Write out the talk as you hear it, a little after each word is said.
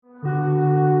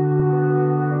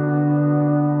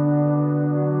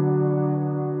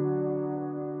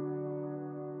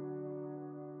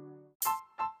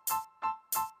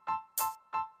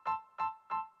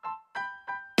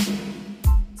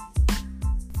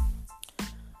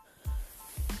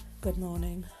Good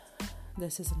morning.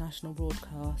 This is a national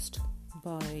broadcast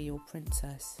by your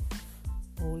princess.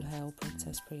 All hail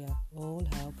Princess Priya. All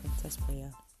hail Princess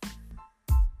Priya.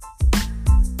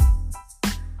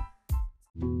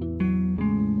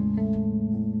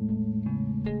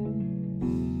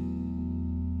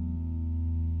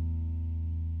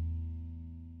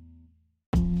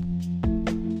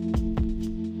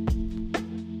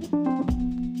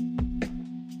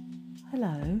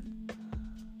 Hello.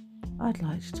 I'd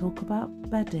like to talk about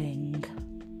bedding.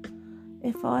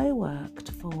 If I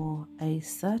worked for a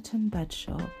certain bed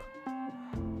shop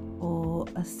or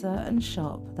a certain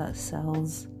shop that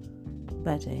sells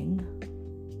bedding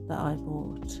that I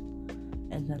bought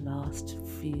in the last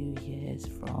few years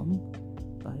from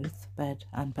both bed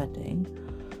and bedding,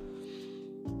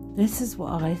 this is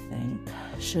what I think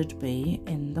should be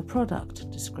in the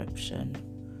product description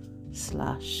 /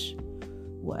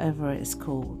 whatever it's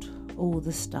called. All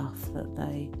the stuff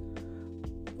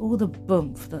all the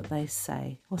bump that they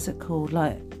say. What's it called?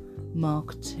 Like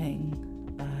marketing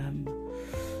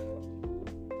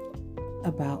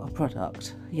about a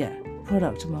product. Yeah,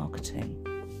 product marketing.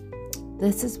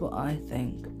 This is what I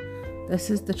think.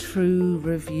 This is the true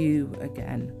review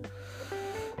again.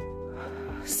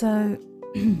 So,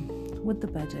 with the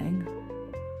bedding,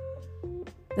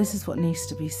 this is what needs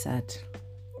to be said.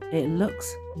 It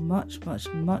looks much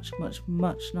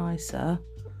nicer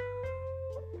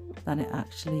than it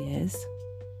actually is.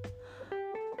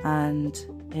 And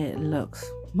it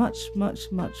looks much nicer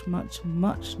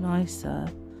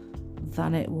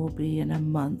than it will be in a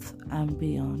month and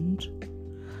beyond.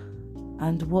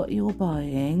 And what you're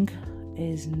buying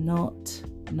is not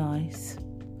nice.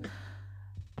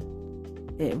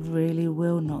 It really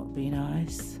will not be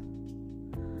nice.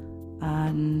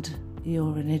 And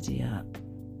you're an idiot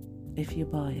if you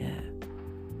buy it.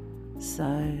 So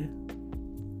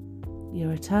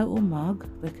you're a total mug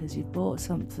because you bought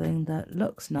something that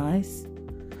looks nice.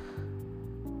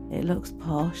 It looks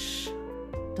posh,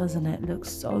 doesn't it? It looks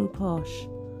so posh.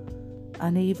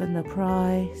 And even the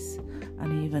price,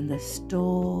 and even the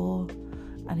store,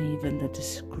 and even the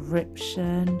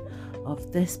description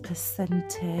of this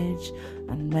percentage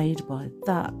and made by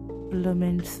that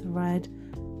blooming thread,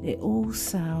 it all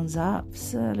sounds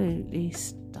absolutely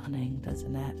stunning,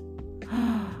 doesn't it?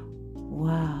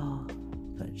 Wow.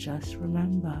 But just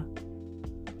remember,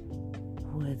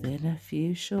 within a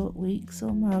few short weeks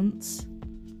or months,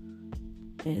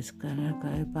 it's gonna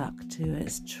go back to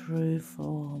its true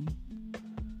form.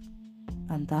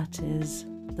 And that is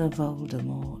the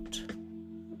Voldemort.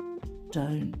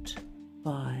 Don't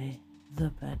buy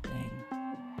the bedding.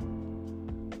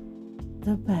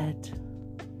 The bed.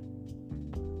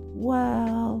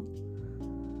 Well,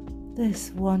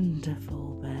 this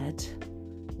wonderful bed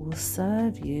will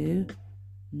serve you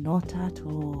not at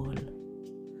all.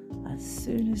 As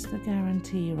soon as the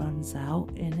guarantee runs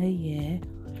out in a year,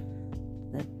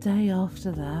 the day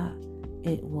after that,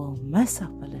 it will mess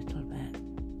up a little bit.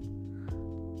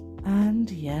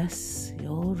 And yes,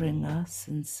 you'll ring us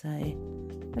and say,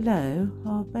 "Hello,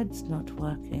 our bed's not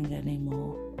working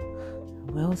anymore."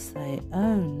 And we'll say,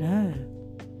 "Oh no,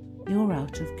 you're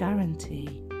out of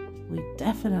guarantee. We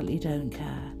definitely don't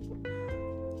care."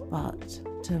 But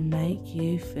to make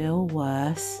you feel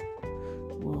worse,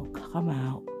 we'll come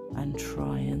out and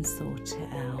try and sort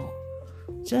it out,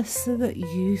 just so that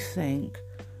you think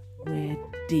we're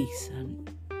decent.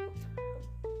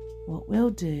 What we'll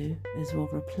do is we'll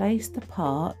replace the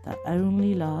part that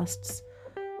only lasts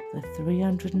for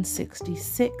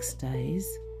 366 days,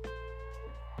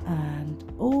 and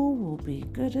all will be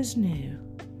good as new.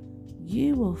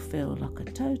 You will feel like a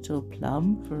total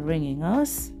plum for ringing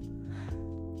us,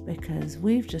 because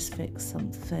we've just fixed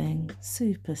something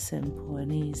super simple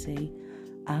and easy,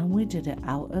 and we did it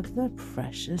out of the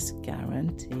precious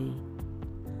guarantee.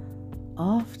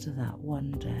 After that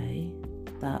one day,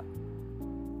 that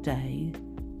day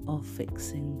of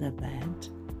fixing the bed,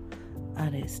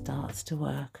 and it starts to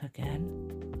work again,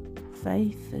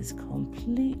 faith is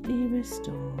completely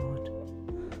restored.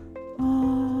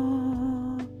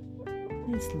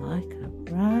 It's like a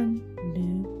brand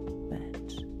new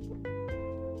bed.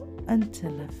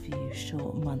 Until a few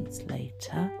short months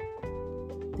later,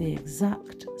 the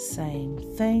exact same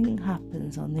thing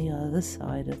happens on the other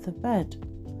side of the bed.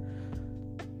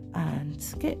 And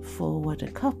skip forward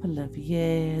a couple of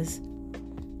years,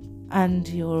 and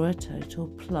you're a total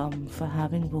plum for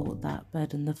having bought that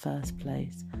bed in the first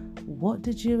place. What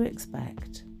did you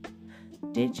expect?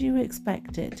 Did you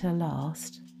expect it to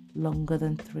last longer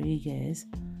than 3 years?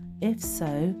 If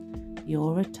so,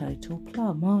 you're a total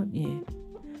plum, aren't you?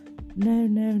 No.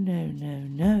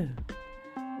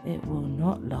 It will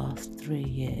not last 3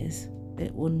 years.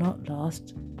 It will not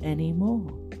last any more.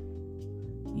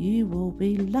 You will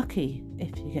be lucky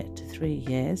if you get to 3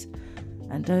 years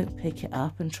and don't pick it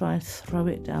up and try and throw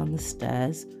it down the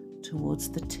stairs towards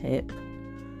the tip.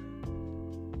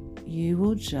 You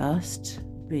will just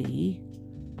be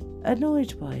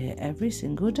annoyed by it every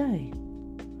single day.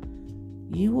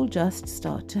 You will just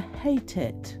start to hate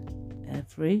it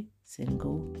every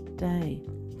single day.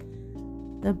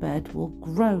 The bed will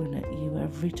groan at you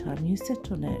every time you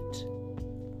sit on it.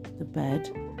 The bed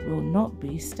will not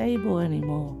be stable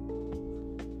anymore.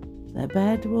 The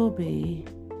bed will be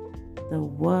the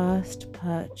worst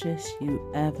purchase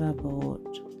you ever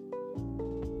bought.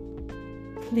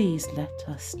 Please let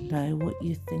us know what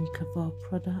you think of our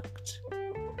product.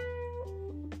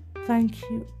 Thank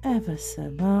you ever so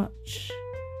much.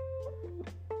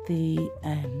 The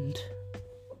end.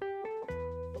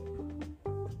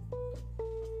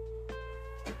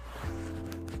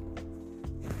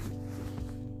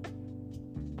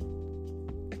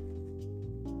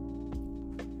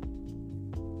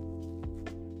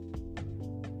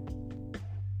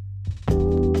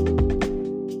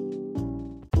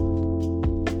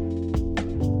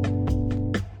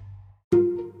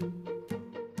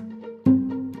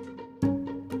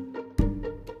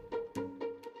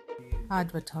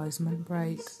 Advertisement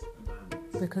break,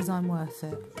 because I'm worth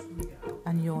it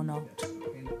and you're not.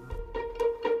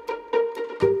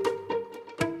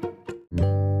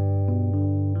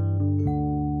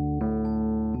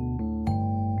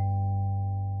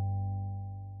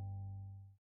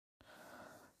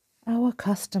 Our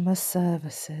customer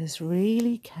services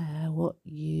really care what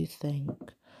you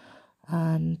think,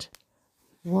 and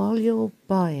while you're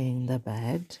buying the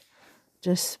bed,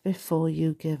 just before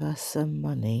you give us some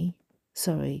money,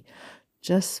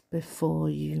 just before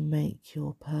you make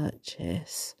your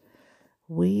purchase,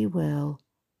 we will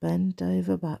bend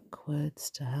over backwards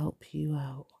to help you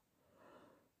out.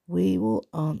 We will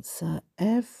answer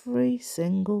every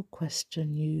single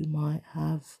question you might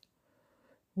have.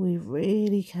 We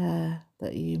really care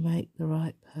that you make the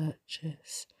right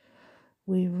purchase.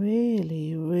 We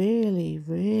really, really,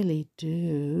 really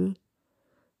do.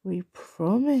 We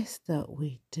promise that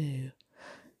we do.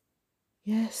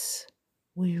 Yes,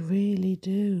 we really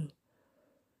do.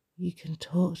 You can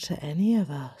talk to any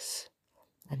of us,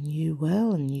 and you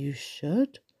will, and you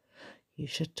should. You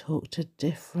should talk to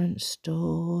different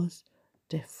stores,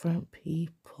 different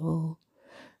people,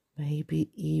 maybe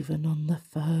even on the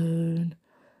phone,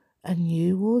 and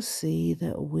you will see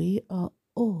that we are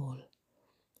all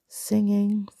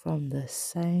singing from the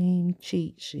same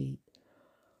cheat sheet.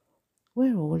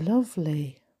 We're all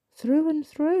lovely, through and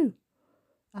through.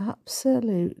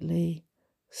 Absolutely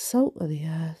salt of the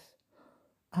earth,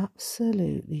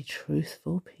 absolutely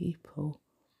truthful people.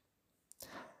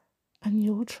 And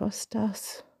you'll trust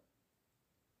us.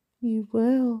 You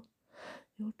will.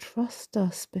 You'll trust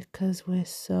us because we're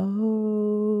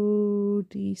so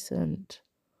decent.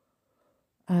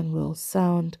 And we'll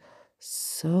sound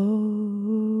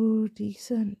so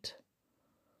decent.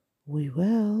 We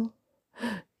will.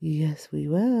 Yes, we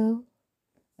will.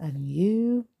 And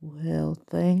you will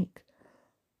think,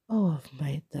 oh, I've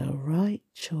made the right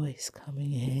choice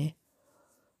coming here.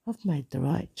 I've made the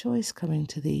right choice coming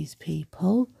to these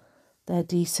people. They're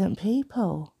decent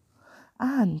people.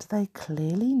 And they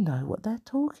clearly know what they're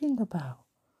talking about.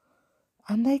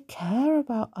 And they care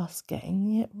about us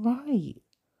getting it right.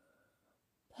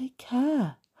 They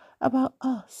care about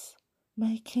us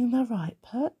making the right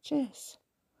purchase.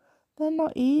 They're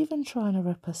not even trying to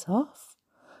rip us off,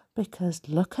 because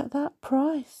look at that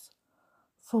price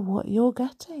for what you're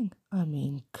getting. I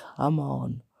mean, come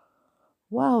on.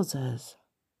 Wowzers.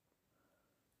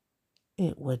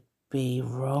 It would be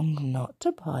wrong not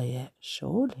to buy it,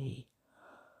 surely.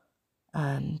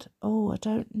 And, I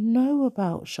don't know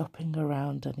about shopping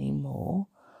around anymore.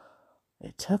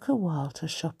 It took a while to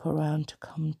shop around to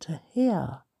come to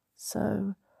here.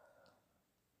 So,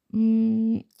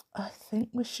 I think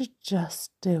we should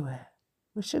just do it.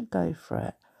 We should go for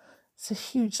it. It's a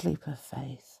huge leap of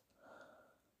faith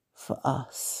for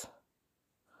us.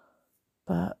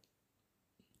 But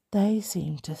they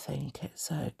seem to think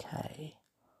it's okay.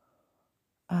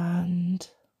 And,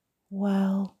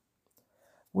 well,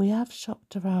 we have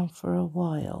shopped around for a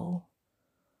while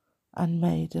and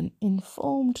made an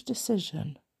informed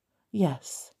decision.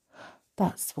 Yes,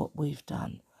 that's what we've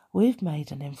done. We've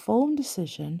made an informed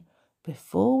decision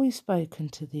before we've spoken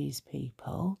to these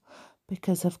people,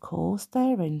 because of course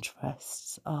their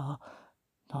interests are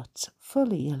not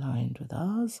fully aligned with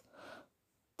ours.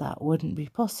 That wouldn't be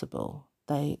possible.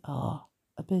 They are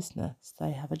a business.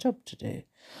 They have a job to do.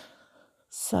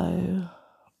 So,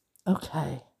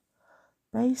 okay,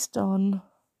 based on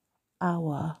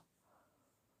our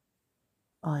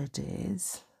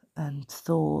ideas and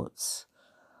thoughts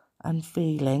and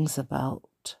feelings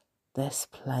about this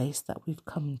place that we've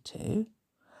come to,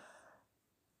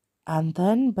 and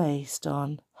then based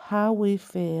on how we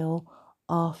feel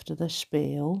after the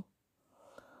spiel,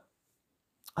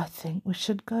 I think we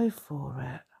should go for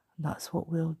it. That's what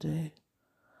we'll do.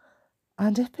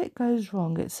 And if it goes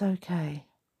wrong, it's okay,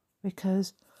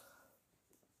 because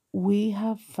we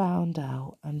have found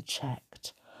out and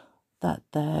checked that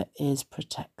there is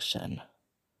protection,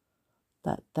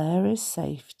 that there is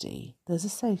safety. There's a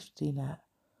safety net.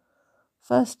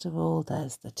 First of all,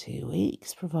 there's the 2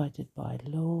 weeks provided by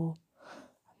law,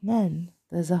 and then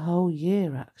there's a whole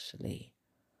year actually.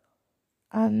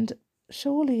 And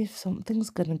surely if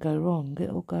something's going to go wrong,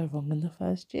 it'll go wrong in the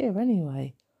first year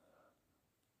anyway.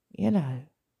 You know,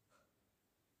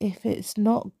 if it's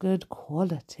not good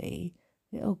quality,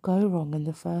 it'll go wrong in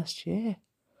the first year.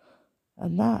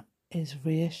 And that is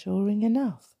reassuring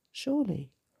enough,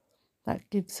 surely. That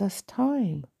gives us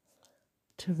time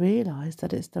to realise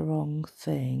that it's the wrong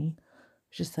thing,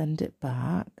 just send it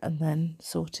back and then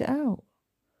sort it out,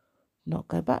 not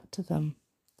go back to them.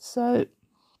 So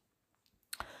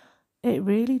it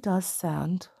really does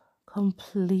sound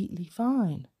completely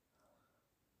fine.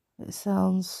 It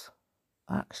sounds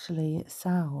a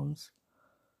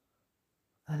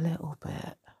little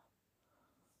bit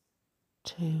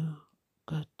too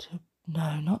good to,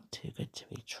 no, not too good to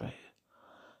be true.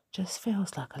 Just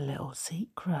feels like a little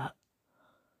secret.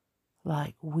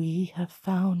 Like we have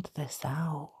found this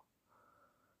out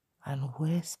and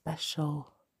we're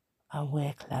special and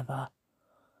we're clever.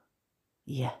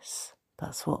 Yes,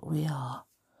 that's what we are.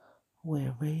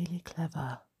 We're really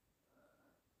clever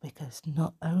because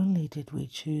not only did we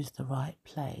choose the right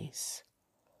place,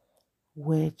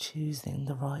 we're choosing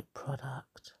the right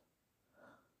product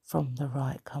from the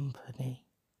right company,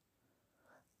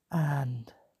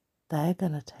 and they're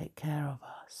going to take care of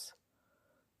us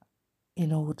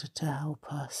in order to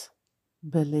help us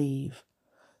believe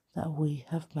that we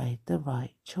have made the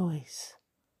right choice.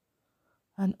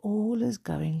 And all is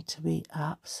going to be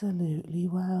absolutely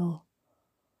well.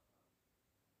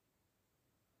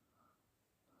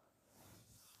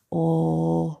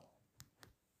 Or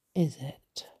is it?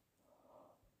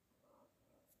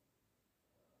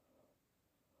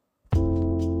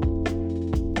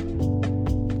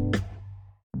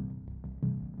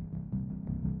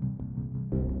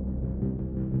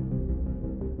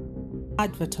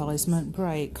 Advertisement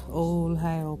break. All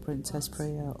hail Princess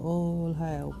Priya. All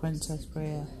hail Princess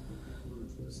Priya.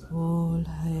 All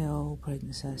hail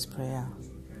Princess Priya.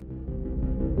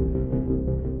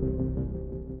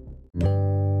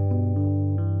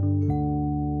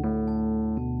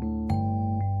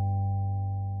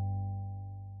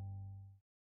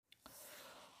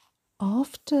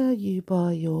 After you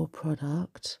buy your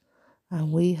product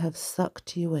and we have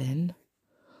sucked you in,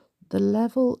 the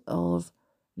level of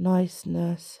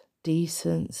niceness,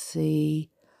 decency,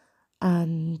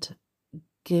 and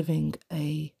giving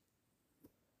a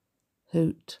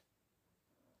hoot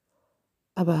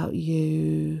about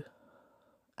you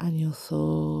and your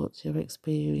thoughts, your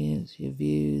experience, your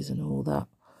views, and all that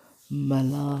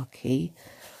malarkey,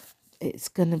 it's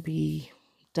going to be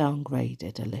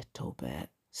downgraded a little bit.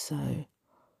 So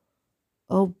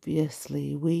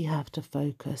obviously we have to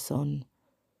focus on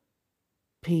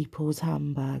people's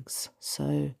handbags.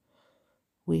 So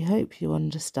we hope you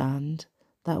understand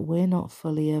that we're not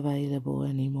fully available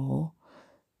anymore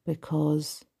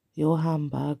because your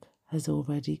handbag has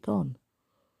already gone.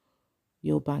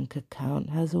 Your bank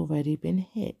account has already been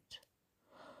hit.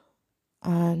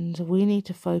 And we need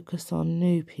to focus on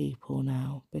new people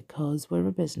now because we're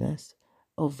a business.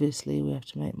 Obviously, we have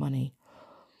to make money.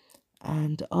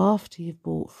 And after you've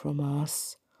bought from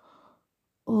us,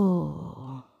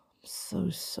 oh, I'm so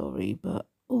sorry, but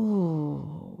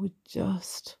oh, we'd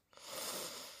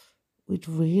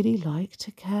really like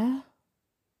to care.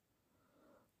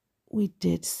 We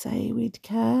did say we'd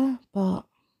care, but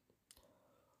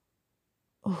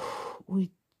I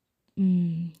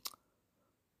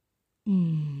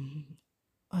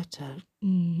don't.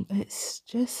 It's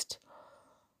just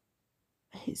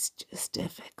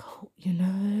difficult, you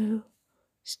know.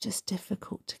 It's just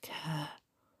difficult to care.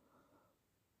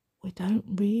 We don't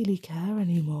really care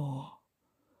anymore.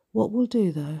 What we'll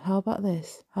do though, how about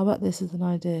this? How about this as an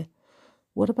idea?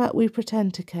 What about we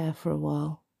pretend to care for a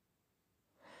while?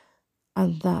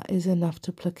 And that is enough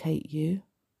to placate you.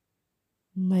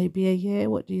 Maybe a year,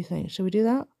 what do you think? Shall we do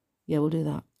that? Yeah, we'll do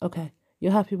that. Okay,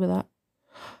 you're happy with that?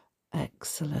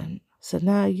 Excellent. So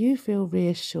now you feel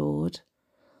reassured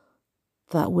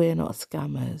that we're not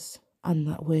scammers and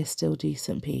that we're still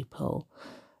decent people,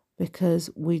 because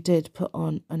we did put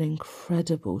on an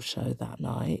incredible show that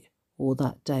night, or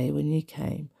that day when you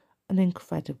came. An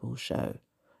incredible show,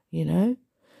 you know?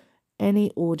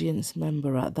 Any audience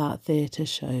member at that theatre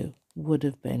show would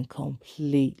have been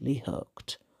completely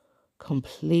hooked,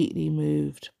 completely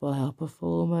moved by our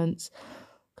performance,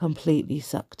 completely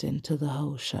sucked into the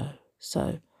whole show.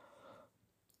 So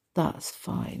that's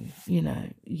fine, you know,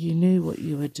 you knew what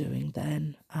you were doing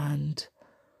then, and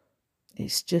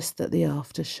it's just that the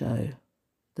after show,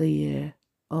 the year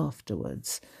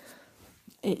afterwards,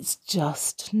 it's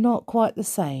just not quite the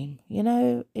same, you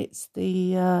know. It's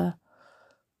the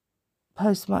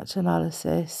post-match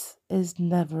analysis is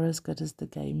never as good as the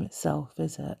game itself,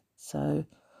 is it? So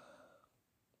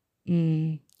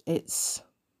it's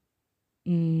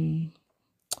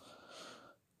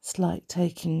like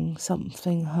taking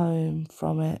something home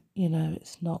from it, you know.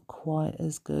 It's not quite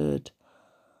as good.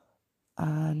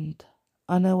 And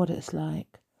I know what it's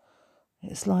like.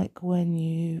 It's like when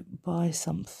you buy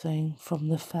something from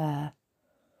the fair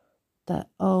that,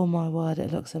 oh my word,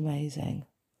 it looks amazing.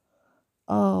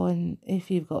 Oh, and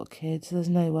if you've got kids, there's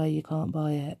no way you can't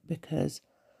buy it, because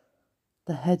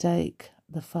the headache,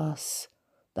 the fuss,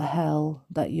 the hell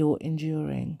that you're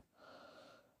enduring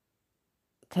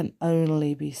can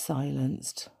only be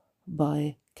silenced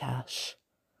by cash.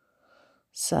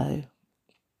 So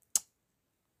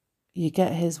you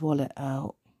get his wallet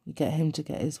out, you get him to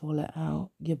get his wallet out,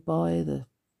 you buy the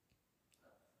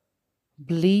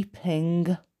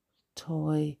bleeping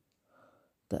toy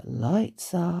that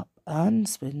lights up and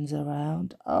spins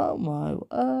around. Oh my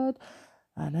word.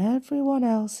 And everyone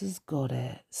else has got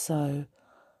it. So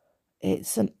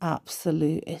it's an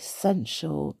absolute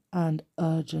essential and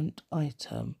urgent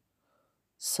item.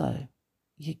 So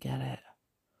you get it.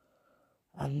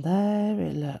 And there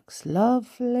it looks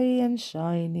lovely and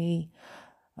shiny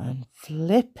and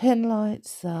flipping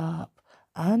lights up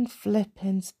and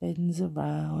flipping spins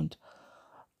around.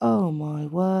 Oh my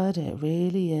word, it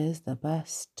really is the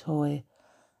best toy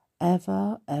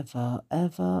ever, ever,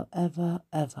 ever, ever,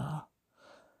 ever.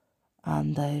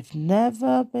 And they've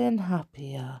never been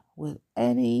happier with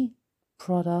any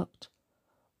product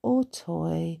or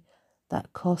toy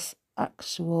that costs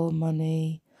actual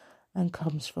money and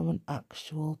comes from an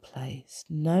actual place.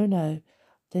 No,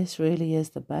 this really is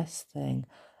the best thing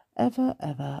ever,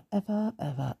 ever, ever,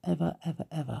 ever, ever, ever,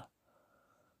 ever.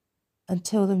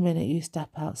 Until the minute you step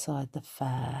outside the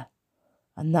fair,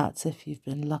 and that's if you've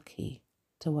been lucky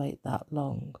to wait that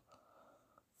long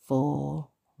for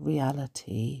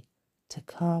reality to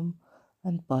come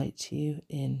and bite you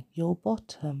in your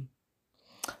bottom.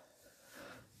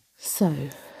 So,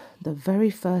 the very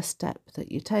first step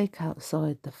that you take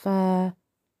outside the fair,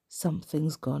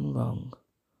 something's gone wrong.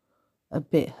 A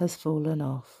bit has fallen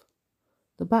off.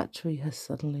 The battery has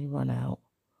suddenly run out.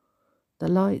 The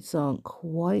lights aren't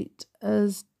quite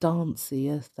as dancey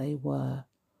as they were.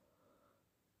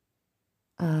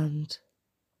 And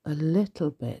a little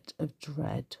bit of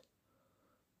dread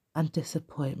and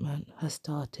disappointment has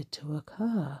started to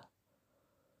occur.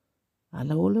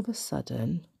 And all of a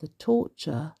sudden, the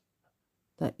torture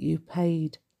that you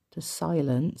paid to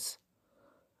silence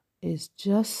is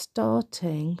just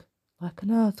starting, like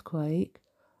an earthquake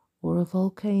or a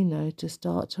volcano, to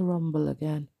start to rumble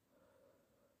again.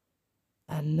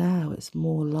 And now it's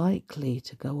more likely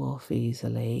to go off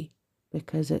easily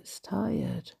because it's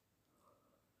tired.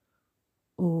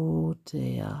 Oh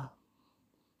dear.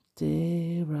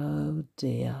 Dear, oh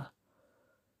dear.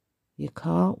 You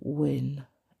can't win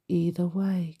either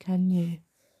way, can you?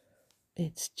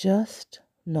 It's just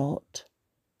not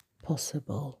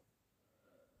possible.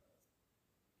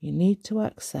 You need to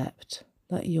accept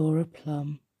that you're a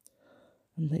plum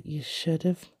and that you should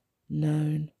have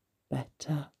known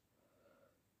better.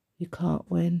 You can't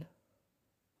win.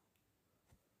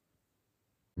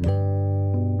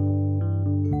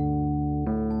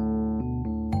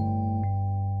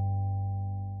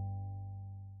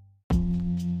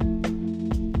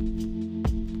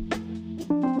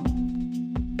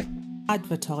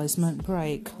 Advertisement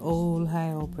break. All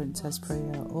hail Princess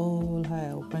Priya. All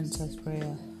hail Princess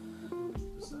Priya.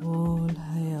 All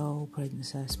hail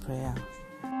Princess Priya.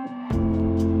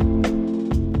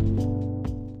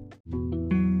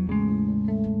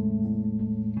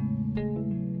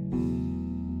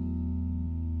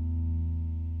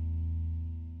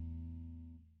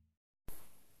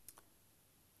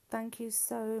 Thank you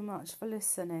so much for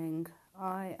listening.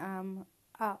 I am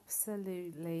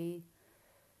absolutely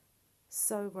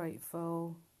so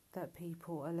grateful that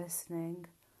people are listening.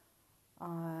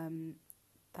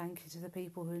 Thank you to the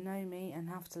people who know me and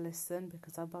have to listen,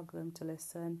 because I bug them to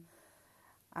listen.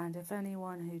 And if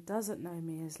anyone who doesn't know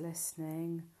me is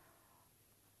listening,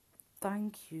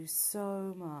 thank you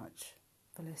so much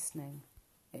for listening.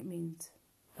 It means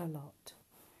a lot.